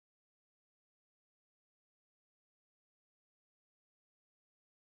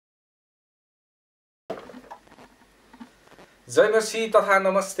जय मसीह तथा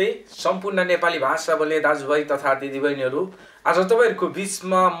नमस्ते सम्पूर्ण नेपाली भाषा बोल्ने दाजुभाइ तथा दिदीबहिनीहरू आज तपाईहरुको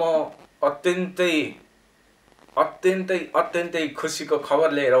बीचमा म अत्यन्तै खुसीको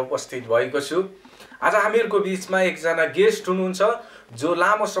खबर लिएर उपस्थित भएको छु। आज हामीहरुको बीचमा एकजना गेस्ट हुनुहुन्छ जो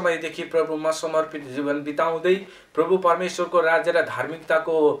लामो समयदेखि प्रभुमा समर्पित जीवन बिताउँदै प्रभु परमेश्वरको राज्य र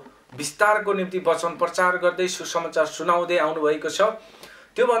धार्मिकताको विस्तारको निम्ति वचन प्रचार गर्दै सुसमाचार सुनाउँदै आउनु भएको छ।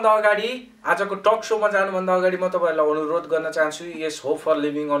 त्यो भन्दा अगाडि आजको टक शोमा जानुभन्दा अगाडि म तपाईहरुलाई अनुरोध गर्न चाहन्छु यस होप फर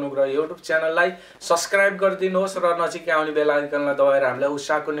लिभिङ अनुग्रह युट्युब च्यानललाई सब्स्क्राइब गरिदिनुहोस् र नजिकै आउने बेल आइकनलाई दबाएर हामीलाई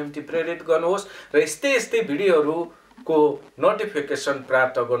उत्साहको निम्ति प्रेरित गर्नुहोस् र यस्तै भिडियोहरुको नोटिफिकेसन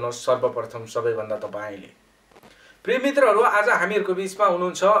प्राप्त गर्नुहोस् सर्वप्रथम सबैभन्दा तपाईले। प्रिय मित्रहरु, आज हामीहरुको बीचमा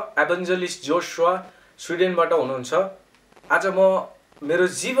हुनुहुन्छ एभान्जलिस्ट जोशुवा स्विडेनबाट हुनुहुन्छ। आज म मेरो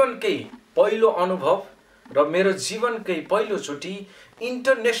जीवनकै पहिलो अनुभव र मेरो जीवनकै पहिलो चोटी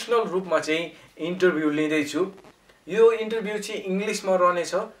इन्टरनेशनल रूपमा चाहिँ इन्टरभ्यु लिँदै छु। यो इन्टरभ्यु चाहिँ इंग्लिशमा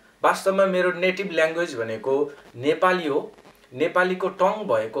रहनेछ। वास्तवमा मेरो नेटिभ ल्याङ्ग्वेज भनेको नेपाली हो। नेपालीको टङ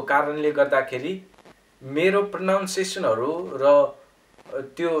भएको कारणले गर्दाखेरि मेरो प्रोनाउन्सिएसनहरु र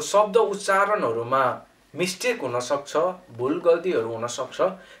त्यो शब्द उच्चारणहरुमा मिस्टेक हुन सक्छ, भुल गल्तीहरु हुन सक्छ।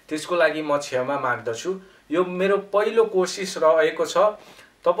 त्यसको लागि म क्षमा माग्दछु। यो मेरो पहिलो कोशिश रहेको छ।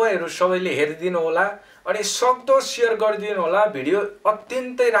 तपाईहरु सबैले हेरिदिनु होला अनि सक्दो शेयर गरिदिनु होला। भिडियो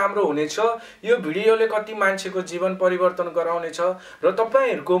अत्यन्तै राम्रो हुनेछ। यो भिडियोले कति मान्छेको जीवन परिवर्तन गराउनेछ र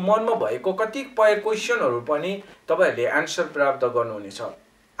तपाईहरुको मनमा भएको कतिपय क्वेशनहरु पनि तपाईहरुले आन्सर प्राप्त गर्नुहुनेछ।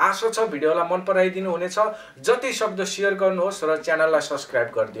 आशा छ भिडियोलाई मन पराइदिनु हुनेछ। जति सक्दो शेयर गर्नुहोस् र च्यानललाई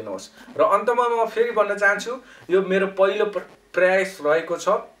सब्स्क्राइब गरिदिनुहोस्। र अन्तमा म फेरि भन्न चाहन्छु यो मेरो पहिलो प्रयास रहेको छ,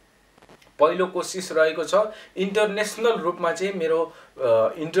 पहिलो कोशिश रहेको छ। इन्टरनेशनल रूपमा चाहिँ मेरो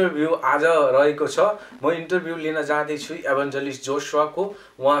इन्टरभ्यु आज रहेको छ। म इन्टरभ्यु लिन जाँदै छु एभान्जलिस्ट जोशुवाको।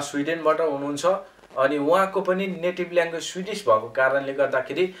 उहाँ स्विडेनबाट हुनुहुन्छ अनि उहाँको पनि नेटिभ ल्याङ्ग्वेज स्विडिश भएको कारणले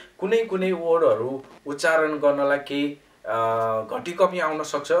गर्दाखेरि कुनै वर्डहरु उच्चारण गर्नलाई केही घटी कमी आउन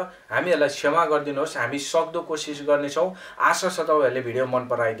सक्छ। हामीहरुलाई क्षमा गरिदिनुहोस्। हामी सक्दो कोशिश गर्नेछौं। आशा छ तपाईहरुले भिडियो मन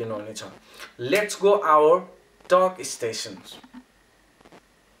पराइदिनु हुनेछ। लेट्स गो आवर टक stations.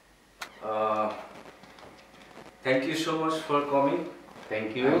 Thank you so much for coming.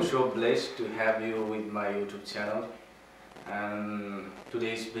 Thank you. I'm so blessed to have you with my YouTube channel. And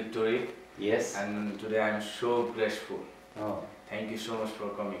today is victory. Yes. And today I'm so grateful. Oh. Thank you so much for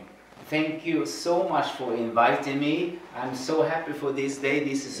coming. Thank you so much for inviting me. I'm so happy for this day.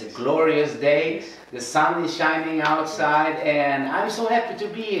 This is a glorious day. The sun is shining outside and I'm so happy to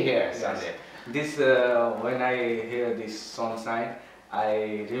be here. Yes. This when I hear this sunshine,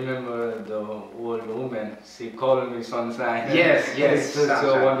 I remember the old woman. She called me sunshine. Yes, it's sunshine,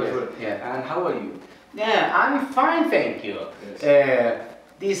 so wonderful. Yes, yeah. And how are you? Yeah, I'm fine, thank you. Yes.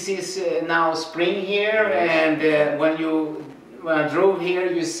 This is now spring here, Yes. and when I drove here,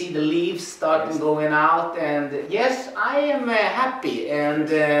 you see the leaves starting going out, and yes, I am happy. And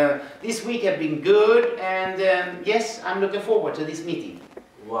this week have been good, and yes, I'm looking forward to this meeting.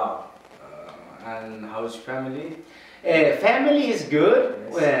 Wow. And how's family? Family is good.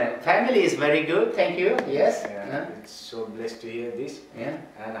 Yes. Family is very good. Thank you. Yes. Yeah, it's so blessed to hear this. Yeah.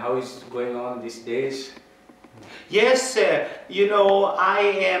 And how is going on these days? Yes. You know, I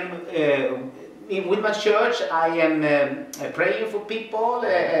am with my church. I am praying for people.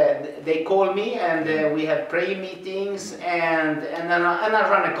 They call me, and we have prayer meetings, and I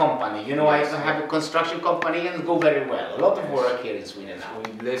run a company. You know, Yes. I have a construction company, and go very well. A lot of work here in Sweden now.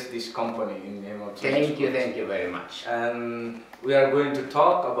 We bless this company in the name of Jesus. Thank you very much. And we are going to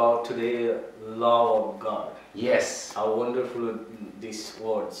talk about today love of God. Yes. How wonderful these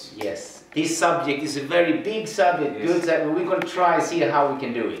words. Yes. This subject is a very big subject. Yes. Good subject. We're going to try and see how we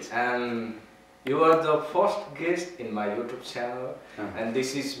can do it. And you are the first guest in my YouTube channel, and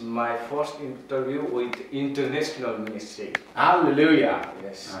this is my first interview with internationalministry. Hallelujah.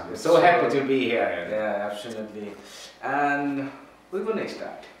 Yes. I'm so happy to be here. Yeah, absolutely. And we're gonna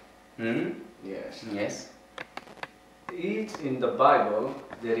start. Hmm? Yes. Yes. Is in the Bible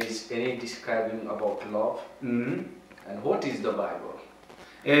there is any describing about love? Hmm? And what is the Bible?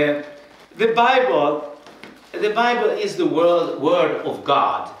 The Bible is the word of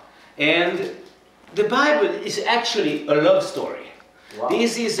God, and the Bible is actually a love story. Wow.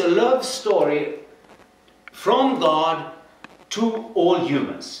 This is a love story from God to all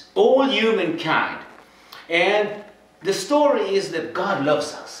humans, all humankind. And the story is that God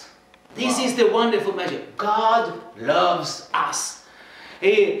loves us. This Wow. is the wonderful message. God loves us.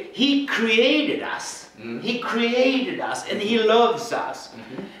 He created us. He created us, and He loves us.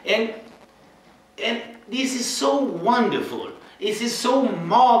 And this is so wonderful. This is so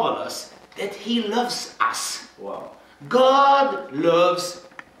marvelous that He loves us. Wow. God loves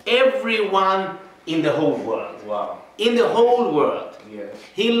everyone in the whole world. Wow. In the whole world. Yes.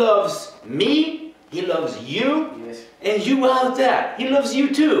 He loves me, He loves you, Yes. and you out there. He loves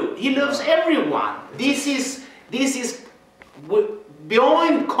you too. He loves everyone. This is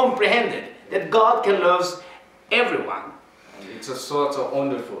beyond comprehended, that God can love everyone. And it's a sort of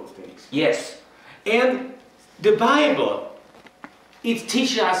wonderful things. Yes. And the Bible, it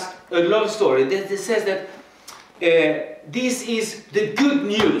teaches us a love story that says that this is the good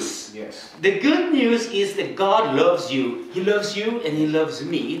news. Yes. The good news is that God loves you. He loves you and He loves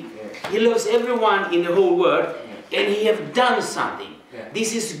me. Yes. He loves everyone in the whole world, Yes. and He has done something. Yeah.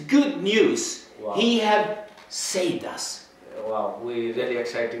 This is good news. Wow. He has saved us. Wow, we're really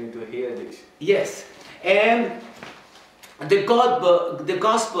exciting to hear this. Yes. And the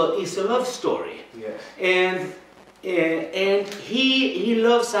gospel is a love story. Yes. And he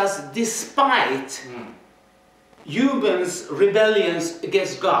loves us despite humans' rebellions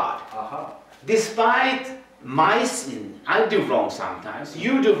against God. Despite my sin. I do wrong sometimes,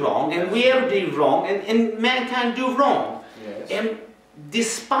 you do wrong, and we ever do wrong, and mankind do wrong. Yes. And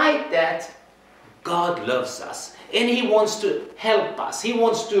despite that, God loves us, and He wants to help us. He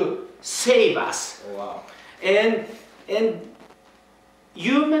wants to save us. Wow. And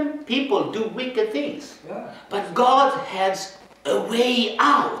human people do wicked things. Yeah. But God has a way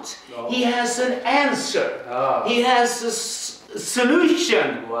out. Oh. He has an answer. Ah. He has a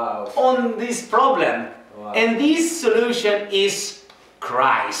solution Wow. on this problem. Wow. And this solution is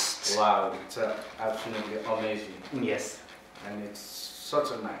Christ. Wow, it's absolutely amazing. Yes. And it's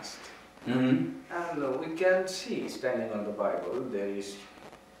such a nice thing. Mm-hmm. And we can see, standing on the Bible, there is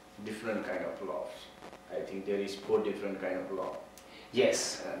different kind of laws. I think there is 4 different kind of law.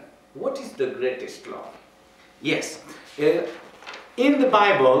 Yes. What is the greatest law? Yes. In the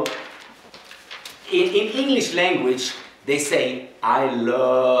Bible, in English language, they say, I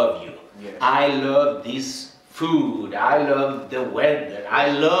love you. Yes. I love this food. I love the weather. I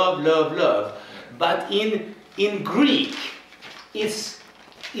love, love, love. But in Greek, it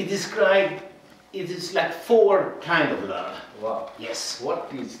is like 4 kind of love. Wow. Yes.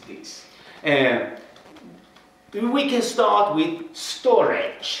 What is this? We can start with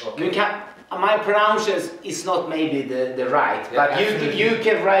storage. Okay. My pronunciation is not maybe the right, Yeah, but absolutely. you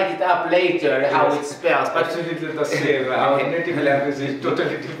can write it up later how it spells. But Absolutely the same. Our native language is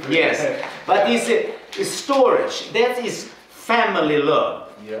totally different. yes, but it's storage. That is family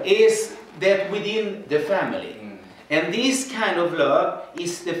love. Yeah. Is that within the family, and this kind of love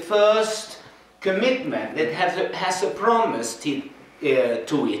is the first commitment that has a promise to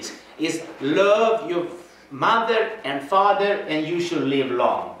it. Is love your mother and father, and you shall live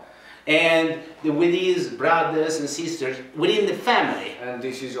long. And with his brothers and sisters within the family. And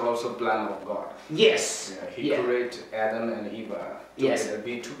this is also plan of God. Yes. Yeah, he created Adam and Eve together,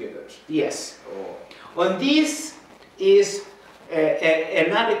 be together. Yes. Oh. And this is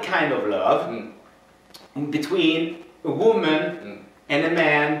another kind of love between a woman and a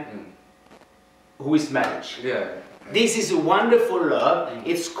man who is married. Yeah. This is a wonderful love.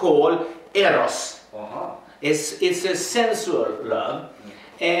 It's called eros. It's a sensual love.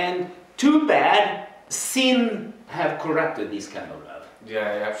 And too bad sin have corrupted this kind of love.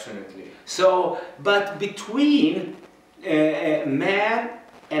 Yeah, absolutely. So, but between a man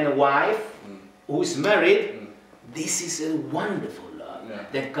and a wife who is married, this is a wonderful love. Yeah.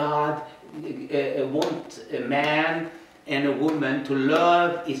 That God wants a man and a woman to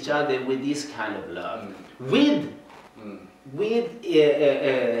love each other with this kind of love, with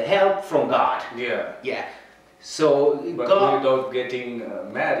help from God. Yeah. Yeah. So But God. without getting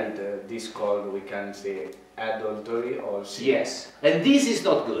married, this called, we can say, adultery or sin. Yes, and this is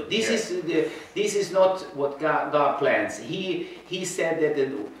not good. This Yeah. this is not what God plans. He said that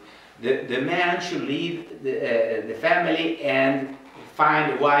the man should leave the family and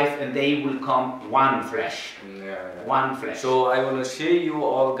find a wife, and they will come one flesh. Yeah. One flesh. So I want to show you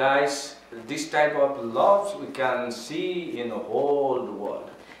all guys, this type of love we can see in the whole world,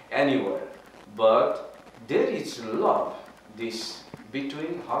 anywhere. But there is love, this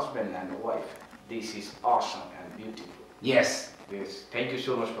between husband and wife. This is awesome and beautiful. Yes. Yes. Thank you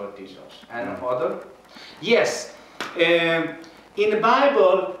so much for teaching us. And other? Yes. In the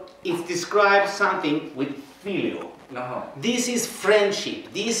Bible, it describes something with filio. This is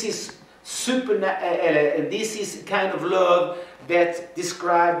friendship. This is this is kind of love that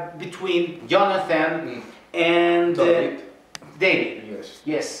described between Jonathan and David. Yes.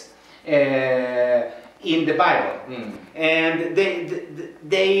 Yes. In the Bible, and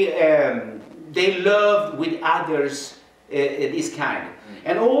they love with others this kind,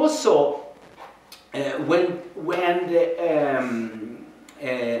 and also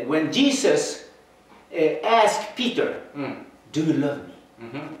when Jesus asked Peter, "Do you love me?"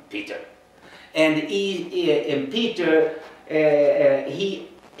 Peter, and Peter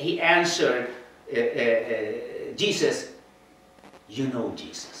he answered Jesus, "You know,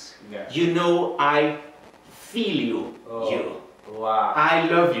 Jesus. Yeah. You know I feel you. You. Wow. I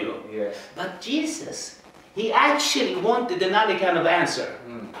love you." Yes. But Jesus, he actually wanted another kind of answer.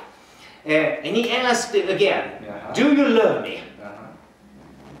 And he asked it again, "Do you love me?"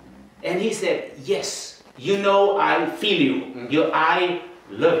 And he said, "Yes, you know I feel you. I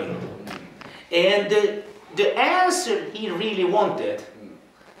love you." And the answer he really wanted,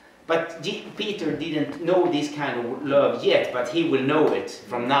 but Peter didn't know this kind of love yet, but he will know it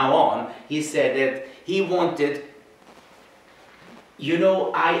from now on. He said that he wanted, "You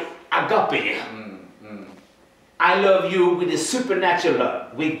know, I agape. I love you with a supernatural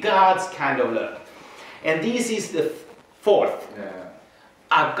love, with God's kind of love." And this is the fourth,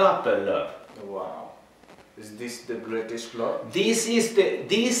 agape love. Wow. Is this the greatest love? This is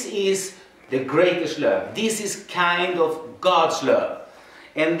the greatest love. This is kind of God's love.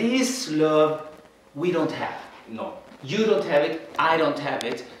 And this love we don't have. No. You don't have it, I don't have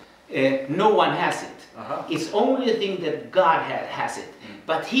it, no one has it. It's only the thing that God has it.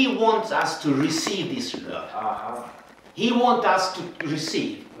 But He wants us to receive this love. He wants us to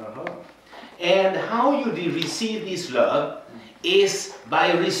receive. And how you receive this love is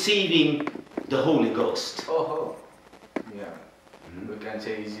by receiving the Holy Ghost. Yeah. We can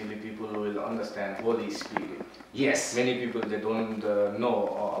say easily people will understand Holy Spirit. Yes. Many people, they don't know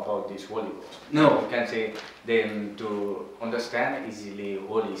about this Holy Ghost. No. We can say them to understand easily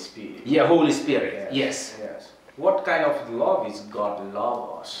Holy Spirit. Yeah, Holy Spirit. Yes. Yes. What kind of love is God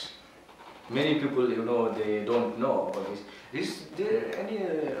love us? Many people, they don't know about this. Is there any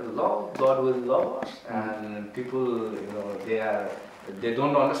love God will love us? And people, they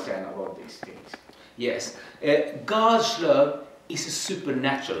don't understand about these things. Yes. God's love is a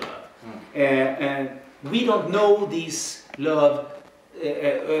supernatural love. And we don't know this love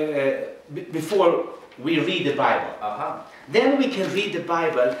before we read the Bible. Then we can read the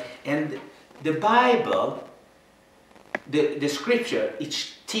Bible, and the Bible, the scripture, it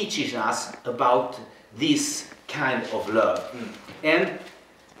teaches us about this kind of love. And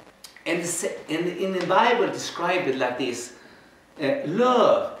in the Bible describe it like this: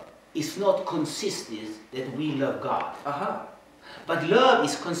 love is not consistent that we love God. But love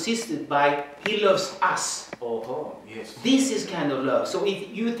is consistent by He loves us. Yes. This is kind of love. So if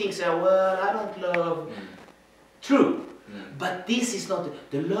you think, well, I don't love, true. But this is not,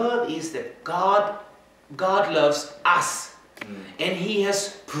 the love is that God loves us. And He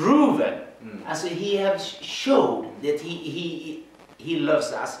has proven, as He has showed that He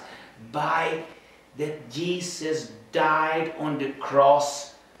loves us by that Jesus died on the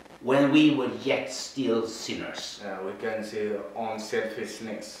cross when we were yet still sinners. We can say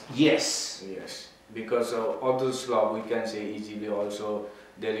unselfishness. Yes. Yes. Because of others' love, we can say easily also,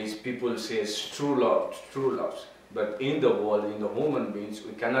 there is people says true love. But in the world, in the human beings,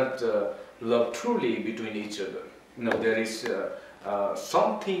 we cannot love truly between each other. No, there is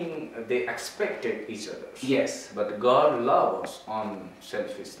something they expected each other. Yes. But God loves us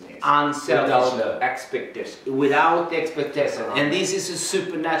unselfishness. Unselfish without expectation. Without expectation. And this is a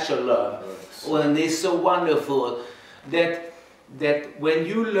supernatural love. And it's so wonderful that when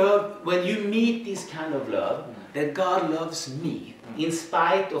you meet this kind of love, that God loves me. In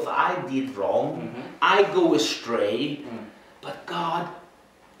spite of I did wrong, I go astray, but God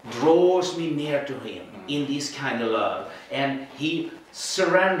draws me near to Him in this kind of love, and He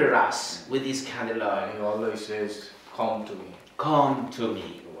surrenders us with this kind of love. He always says, "Come to me. Come to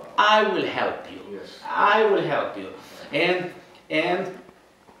me. Wow. I will help you. Yes. I will help you." And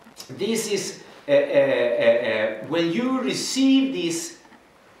this is when you receive this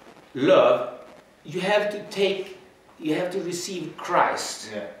love, you have to receive Christ.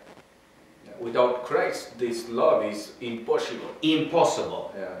 Yeah. Without Christ, this love is impossible.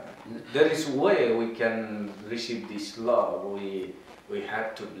 Impossible. Yeah. There is a way we can receive this love. We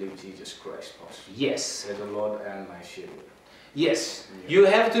have to believe Jesus Christ first. Yes. As the Lord and my Savior. Yes. You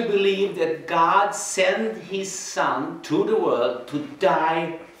have to believe that God sent His Son to the world to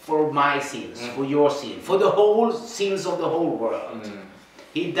die for my sins, for your sins, for the whole sins of the whole world.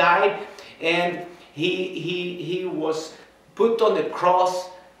 He died, and he was put on the cross,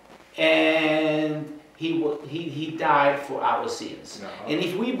 and he died for our sins. And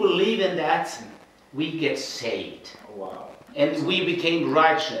if we believe in that, we get saved. Wow. And we became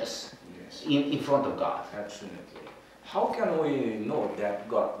righteous in front of God. Absolutely. How can we know that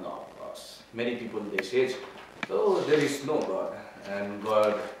God loves us? many people they say, oh, there is no God, and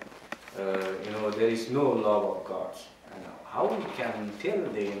God, there is no love of God. And how we can tell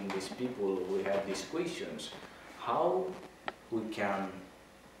them, these people who have these questions, how we can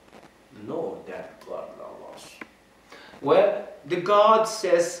know that God loves us? Well, the God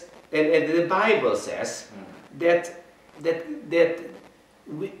says, and the Bible says that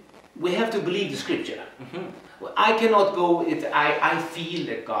we have to believe the Scripture. Well, I cannot go. I feel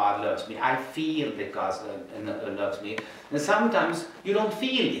that God loves me. I feel that God loves me. And sometimes you don't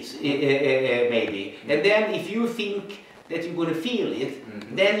feel it, maybe. And then if you think that you're going to feel it,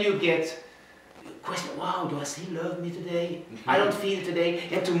 then you get question. Wow, do I still love me today? I don't feel it today.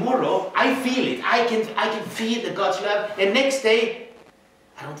 And tomorrow I feel it. I can feel the God's love. And next day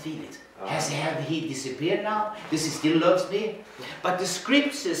I don't feel it. Have he disappeared now? Does he still loves me? But the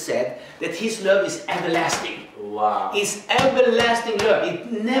Scripture said that his love is everlasting. Wow. It's everlasting love.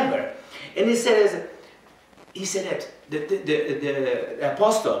 It never. And he said that the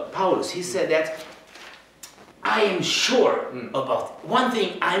apostle Paulus, he said that I am sure about one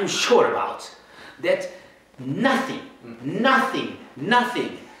thing. I'm sure about that nothing.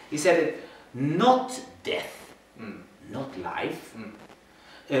 He said that not death, not life.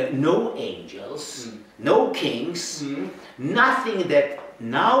 No angels, no kings, nothing that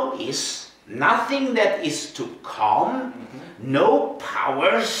now is, nothing that is to come, no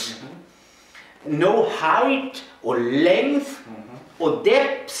powers, no height or length or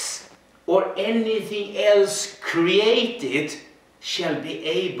depths or anything else created shall be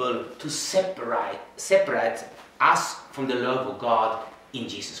able to separate us from the love of God in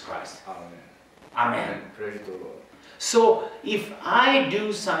Jesus Christ. Amen. Amen. Praise the Lord. So if I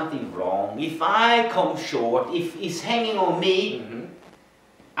do something wrong, if I come short, if it's hanging on me,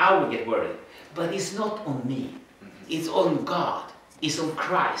 I will get worried. But it's not on me. It's on God. It's on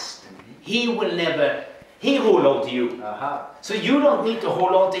Christ. He will never, he hold on to you. So you don't need to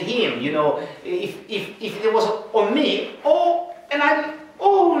hold on to him. You know, if it was on me,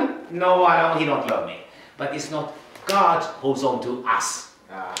 no, I don't, he don't love me. But it's not, God holds on to us.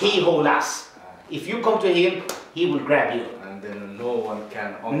 He holds us. If you come to him, he will grab you. And then no one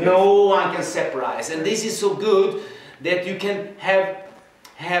can separate. And this is so good that you can have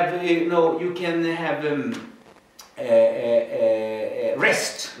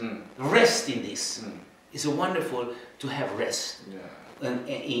rest. Rest in this. It's so wonderful to have rest in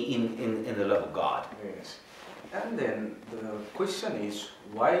the love of God. Yes. And then the question is,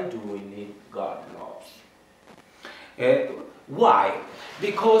 why do we need God's love? Why?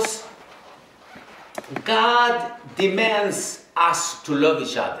 Because God demands us to love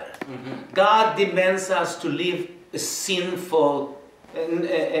each other. God demands us to live a sinful,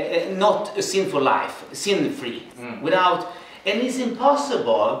 not a sinful life, sin-free, without, and it's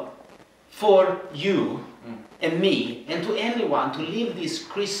impossible for you and me and to anyone to live this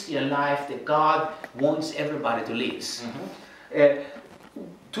Christian life that God wants everybody to live.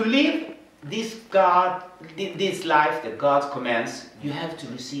 To live this life that God commands, you have to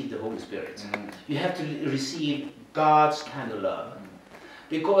receive the Holy Spirit. You have to receive God's kind of love.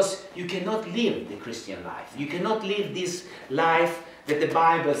 Because you cannot live the Christian life. You cannot live this life that the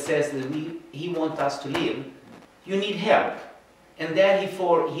Bible says that He wants us to live. You need help. And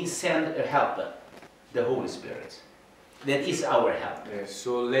therefore He sent a helper, the Holy Spirit. That is our help. Yes,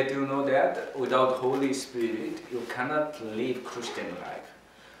 so let you know that without Holy Spirit, you cannot live Christian life.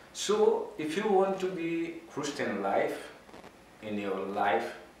 So if you want to be Christian life in your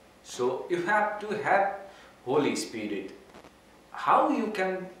life, so you have to have Holy Spirit. How you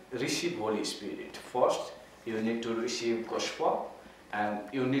can receive Holy Spirit? First, you need to receive gospel and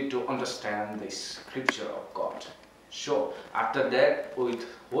you need to understand the scripture of God. So after that, with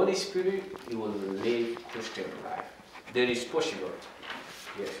Holy Spirit, you will live Christian life. There is possible.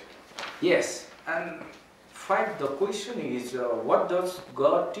 Yes. Yes. And the question is, what does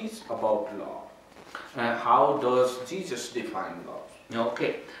God teach about love? And how does Jesus define love?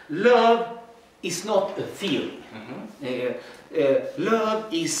 Okay. Love is not a feeling.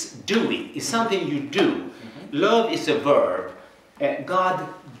 Love is doing. It's something you do. Love is a verb. God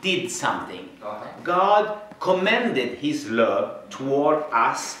did something. God commended His love toward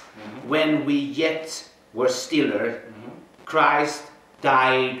us when we yet were stiller. Christ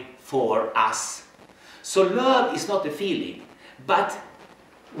died for us. So love is not a feeling, but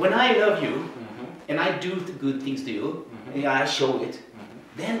when I love you and I do the good things to you, and I show it,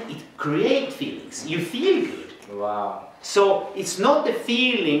 then it creates feelings. You feel good. Wow. So it's not the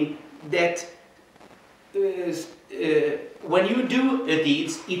feeling that when you do a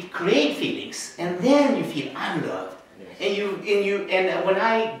deeds, it creates feelings, and then you feel I'm loved. Yes. and when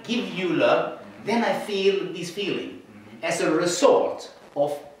I give you love, then I feel this feeling as a result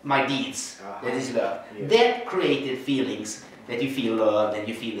of my deeds. That is love. Yes. That created feelings that you feel loved and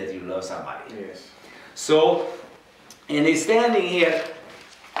you feel that you love somebody. Yes. So, and he's standing here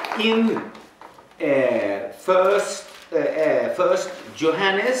in first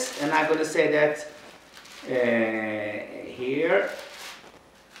Johannes, and I'm going to say that here.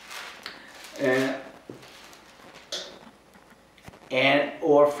 And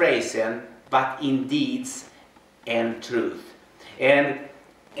or phrasen, but in deeds and truth. And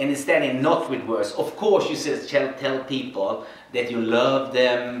it's standing not with words. Of course, you shall tell people that you love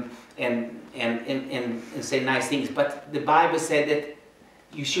them and say nice things. But the Bible said that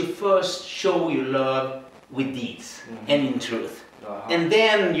you should first show your love with deeds and in truth. And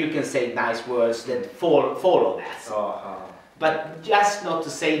then you can say nice words that follow that. But just not to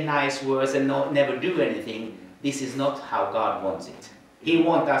say nice words and never do anything, this is not how God wants it. He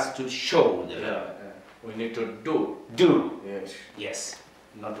wants us to show the love. We need to do. Do. Yes. Yes.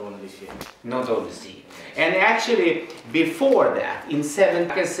 Not only see. Not only see. And actually, before that, in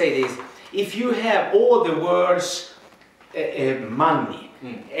 7, I can say this, if you have all the words money,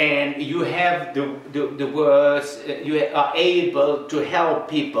 and you have the words, you are able to help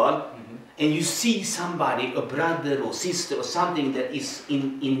people, and you see somebody, a brother or sister or something that is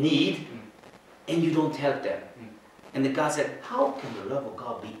in need, and you don't help them. And the God said, how can the love of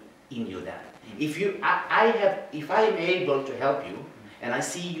God be in you then? If I am able to help you, and I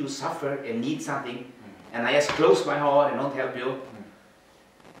see you suffer and need something, and I just close my heart and don't help you,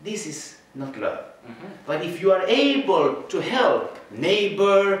 this is not love. But if you are able to help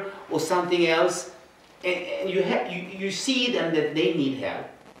neighbor or something else, and you see them that they need help,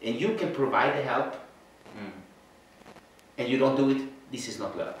 and you can provide the help, and you don't do it, this is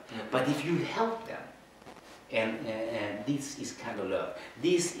not love. But if you help them, and this is kind of love.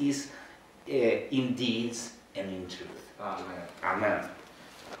 This is in deeds and in truth. Amen. Amen.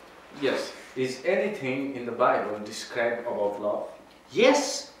 Yes. Is anything in the Bible described about love?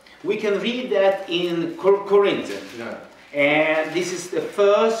 Yes, we can read that in Corinthians. Yeah. And this is the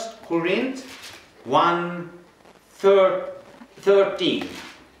 1 Corinthians 1:13.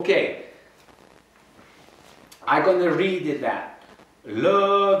 Okay. I'm going to read it that.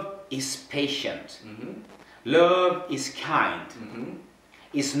 Love is patient. Love is kind.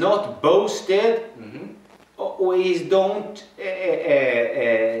 Is not boasted. Or is don't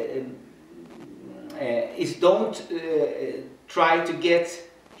try to get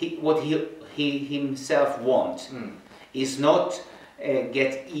what he himself wants. Is not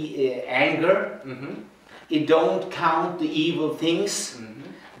get anger. It don't count the evil things.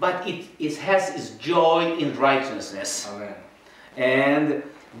 But it has its joy in righteousness. Amen. And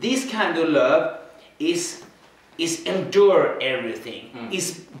this kind of love is endure everything,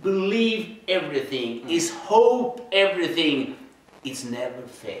 is believe everything, is hope everything. It never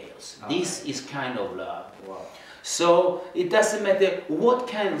fails. This is kind of love. Wow. So it doesn't matter what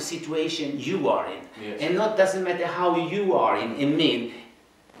kind of situation you are in, and not doesn't matter how you are in me.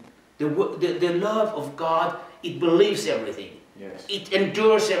 The love of God, it believes everything. Yes. It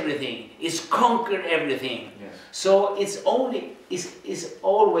endures everything. It's conquered everything. Yes. So it's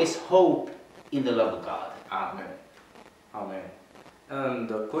always hope in the love of God. Amen. Amen. And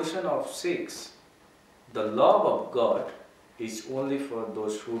the question of 6, the love of God is only for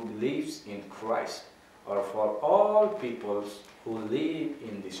those who believes in Christ, or for all peoples who live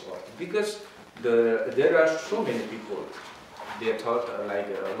in this world? Because there are so many people, they thought like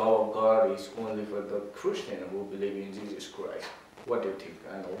the love of God is only for the Christian who believe in Jesus Christ. What do you think?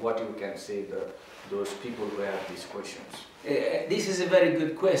 And what you can say those people who have these questions? This is a very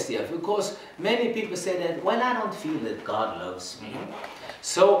good question, because many people say that, well, I don't feel that God loves me.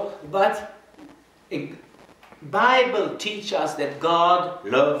 So, but Bible teaches us that God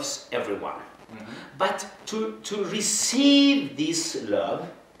loves everyone. But to receive this love,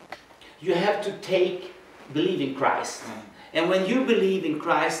 you have to believe in Christ. And when you believe in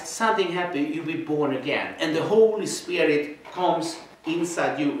Christ, something happens, you be born again. And the Holy Spirit comes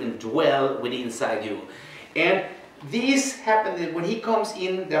inside you and dwell within inside you. And this happens when He comes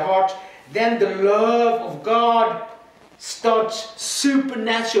in the heart, then the love of God starts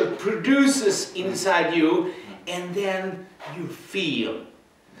supernatural, produces inside you, and then you feel.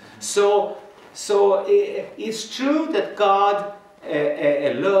 So it's true that God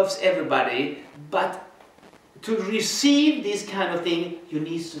loves everybody, but to receive this kind of thing, you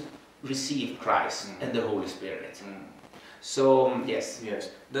need to receive Christ and the Holy Spirit. So, yes. Yes.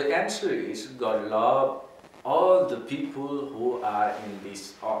 The answer is God loves all the people who are in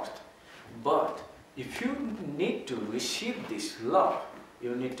this earth. But if you need to receive this love,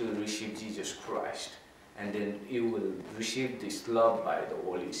 you need to receive Jesus Christ, and then you will receive this love by the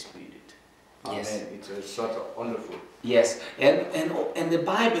Holy Spirit. Yes. Amen. It's such a wonderful. Yes, and the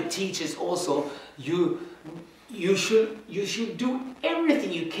Bible teaches also you should do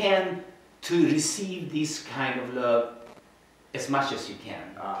everything you can to receive this kind of love as much as you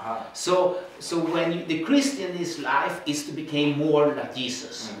can. So when the Christian's life is to become more like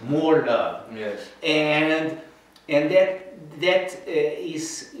Jesus, more love. Yes. And that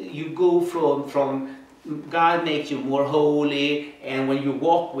is, you go from God makes you more holy, and when you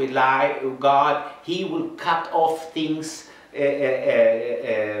walk with God, He will cut off things,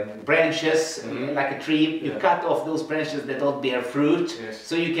 branches, like a tree. You cut off those branches that don't bear fruit,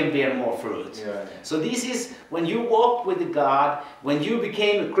 so you can bear more fruit. So this is when you walk with God, when you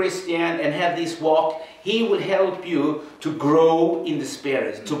became a Christian and have this walk, He will help you to grow in the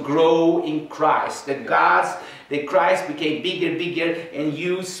Spirit, to grow in Christ. That Christ became bigger, bigger, and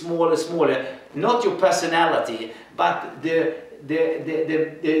you smaller, smaller. Not your personality, but the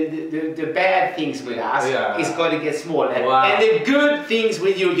bad things with us is going to get smaller. Wow. And the good things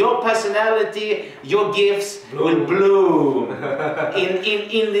with you, your personality, your gifts will bloom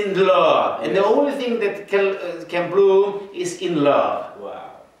in love. And the only thing that can bloom is in love.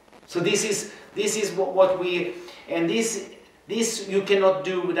 Wow. So this is what we, and this you cannot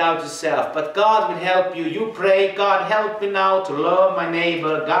do without yourself, but God will help you. You pray, God help me now to love my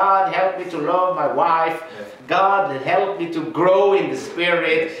neighbor. God help me to love my wife. Yes. God help me to grow in the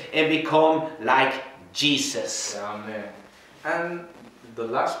Spirit and become like Jesus. Amen. And the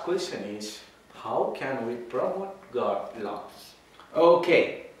last question is, how can we promote God's love?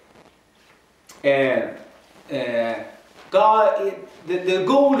 Okay. God, the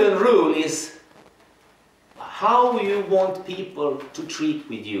golden rule is how you want people to treat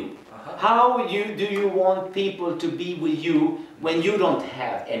with you. How do you want people to be with you when you don't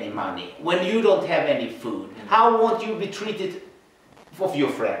have any money, when you don't have any food? How want you to be treated of your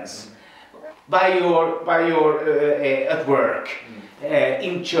friends, by your at work,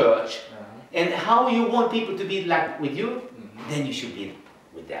 in church, and how you want people to be like with you? Then you should be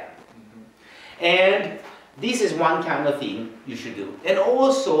with them. And this is one kind of thing you should do. And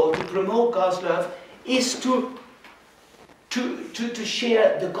also to promote God's love is to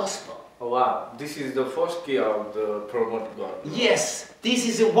share the gospel. Oh, wow, this is the first key of the promote God. Yes, this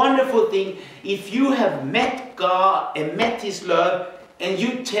is a wonderful thing. If you have met God and met His love, and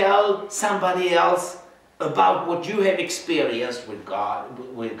you tell somebody else about what you have experienced with God,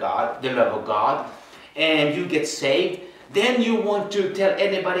 the love of God, and you get saved, then you want to tell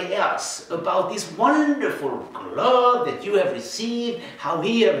anybody else about this wonderful love that you have received, how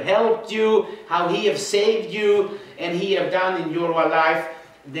He have helped you, how He have saved you, and He have done in your life.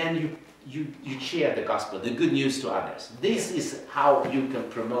 Then you share the gospel, the good news to others. This is how you can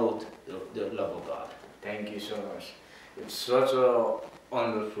promote the love of God. Thank you so much. It's such a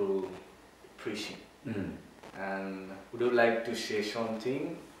wonderful preaching. And would you like to say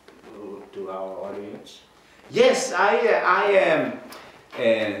something to our audience? Yes,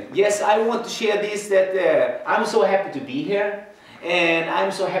 yes, I want to share this, that I'm so happy to be here, and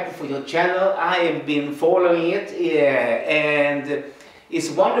I'm so happy for your channel. I have been following it, and it's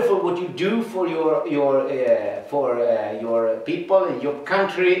wonderful what you do for your people in your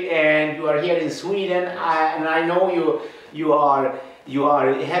country, and you are here in Sweden, and I know you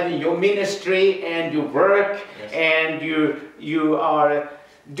are having your ministry and your work, and you are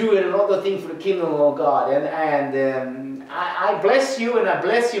doing a lot of things for the kingdom of God, and I bless you, and I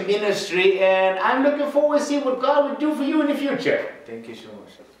bless your ministry, and I'm looking forward to see what God will do for you in the future. Thank you so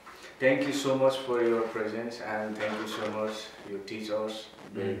much. Thank you so much for your presence, and thank you so much. You teach us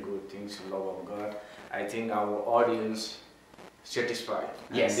very good things, love of God. I think our audience satisfied.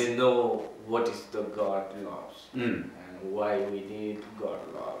 Yes. And they know what is the God loves and why we need God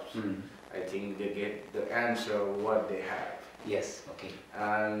loves. I think they get the answer of what they have. Yes, okay.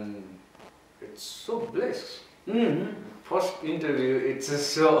 And it's so blessed. First interview, it's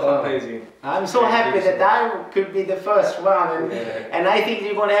so amazing. I'm so happy that I could be the first one, and I think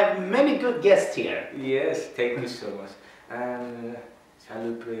you're going to have many good guests here. Yes, thank you so much. And shall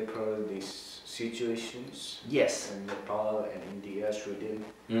we pray for these situations? Yes. In Nepal and India, Sweden.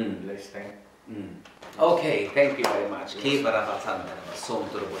 Let's thank. Okay, thank you very much.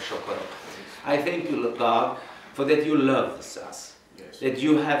 I thank you, Lord God, for that you love us. Yes. That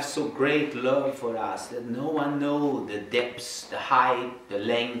you have so great love for us, that no one knows the depths, the height, the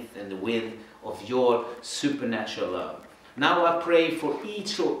length and the width of your supernatural love. Now I pray for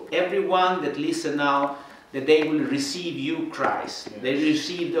each or everyone that listen now, that they will receive you, Christ. Yes. They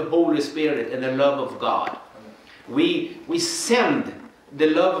receive the Holy Spirit and the love of God. We send the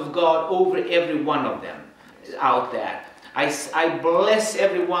love of God over every one of them out there. I bless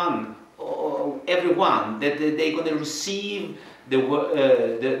everyone that they're going to receive the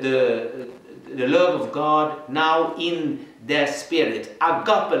love of God now in their spirit.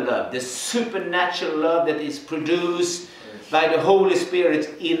 Agape love, the supernatural love that is produced by the Holy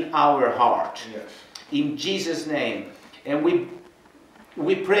Spirit in our heart. Yes. In Jesus' name. And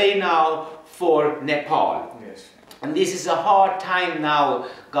we pray now for Nepal. Yes. And this is a hard time now,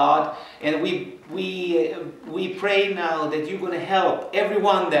 God. And we pray now that you're going to help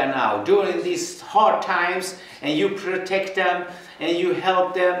everyone there now during these hard times, and you protect them and you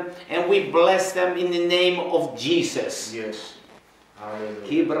help them, and we bless them in the name of Jesus. Yes. Thank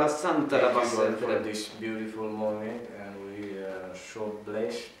you, God, for this beautiful moment, and we are so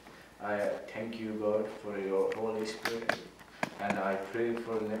blessed. I thank you, God, for your Holy Spirit, and I pray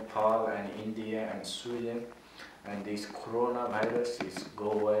for Nepal and India and Sweden, and this coronavirus is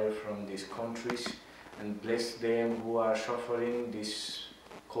go away from these countries, and bless them who are suffering this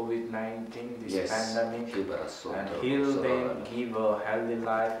COVID-19, this pandemic, and heal them, give a healthy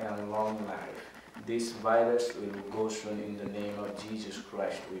life and long life. This virus will go soon in the name of Jesus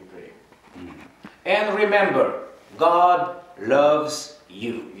Christ, we pray. And remember, God loves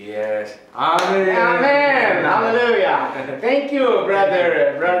you. Yes. Amen. Amen. Hallelujah. Thank you,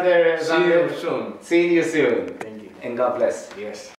 brother. See you soon. See you soon. Thank you. And God bless. Yes.